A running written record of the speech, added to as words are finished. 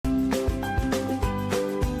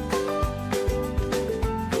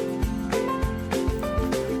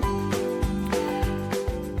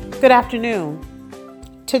Good afternoon.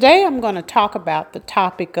 Today I'm going to talk about the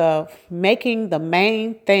topic of making the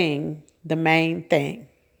main thing the main thing.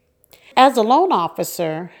 As a loan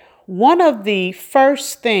officer, one of the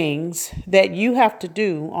first things that you have to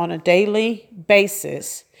do on a daily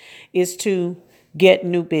basis is to get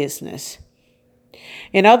new business.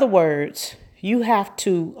 In other words, you have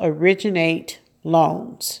to originate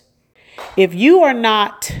loans. If you are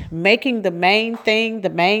not making the main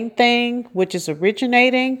thing, which is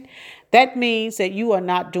originating, that means that you are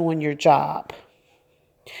not doing your job.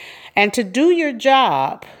 And to do your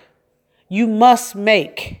job, you must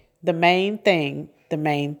make the main thing the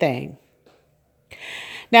main thing.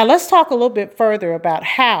 Now, let's talk a little bit further about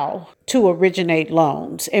how to originate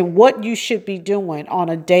loans and what you should be doing on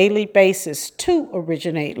a daily basis to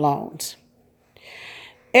originate loans.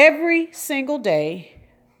 Every single day,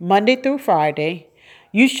 Monday through Friday,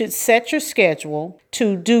 you should set your schedule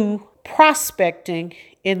to do prospecting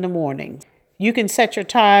in the morning. You can set your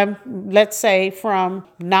time, let's say from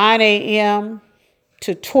 9 a.m.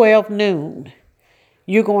 to 12 noon.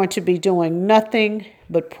 You're going to be doing nothing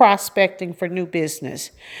but prospecting for new business,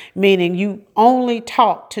 meaning you only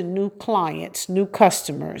talk to new clients, new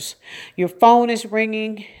customers. Your phone is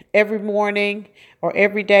ringing every morning or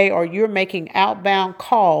every day, or you're making outbound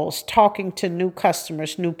calls, talking to new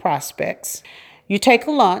customers, new prospects. You take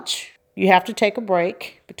a lunch. You have to take a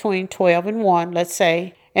break between 12 and 1, let's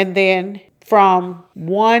say, and then from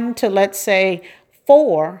 1 to, let's say,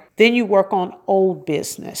 4, then you work on old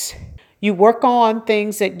business. You work on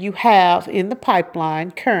things that you have in the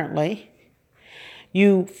pipeline currently.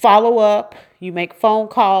 You follow up, you make phone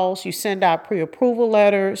calls, you send out pre-approval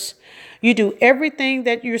letters. You do everything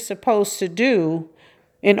that you're supposed to do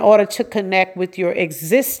in order to connect with your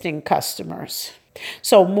existing customers.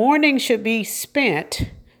 So morning should be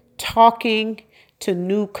spent talking to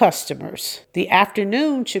new customers. The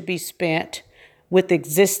afternoon should be spent with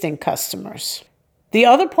existing customers. The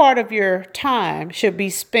other part of your time should be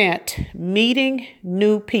spent meeting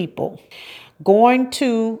new people, going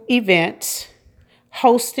to events,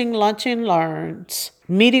 hosting lunch and learns,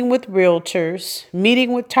 meeting with realtors,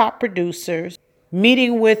 meeting with top producers,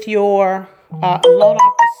 meeting with your loan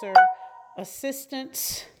officer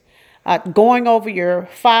assistants, going over your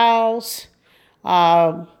files.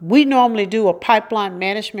 We normally do a pipeline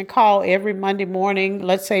management call every Monday morning,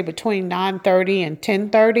 let's say between 9:30 and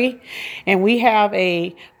 10:30. And we have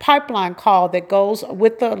a pipeline call that goes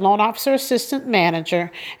with the loan officer assistant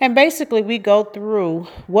manager. And basically we go through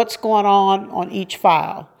what's going on each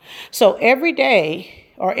file. So every day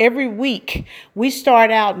or every week, we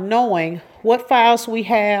start out knowing what files we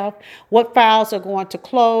have, what files are going to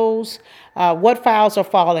close, what files are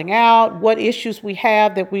falling out, what issues we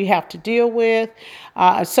have that we have to deal with.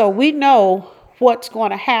 So we know what's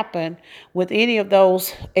going to happen with any of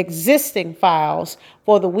those existing files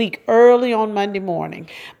for the week early on Monday morning.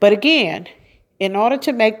 But again, in order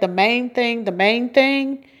to make the main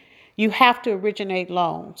thing, you have to originate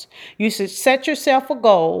loans. You should set yourself a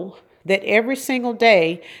goal that every single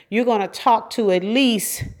day you're going to talk to at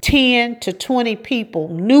least 10 to 20 people,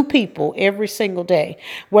 new people every single day,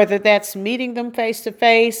 whether that's meeting them face to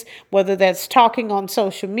face, whether that's talking on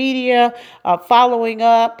social media, following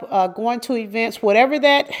up, going to events, whatever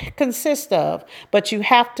that consists of. But you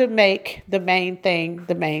have to make the main thing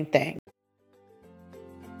the main thing.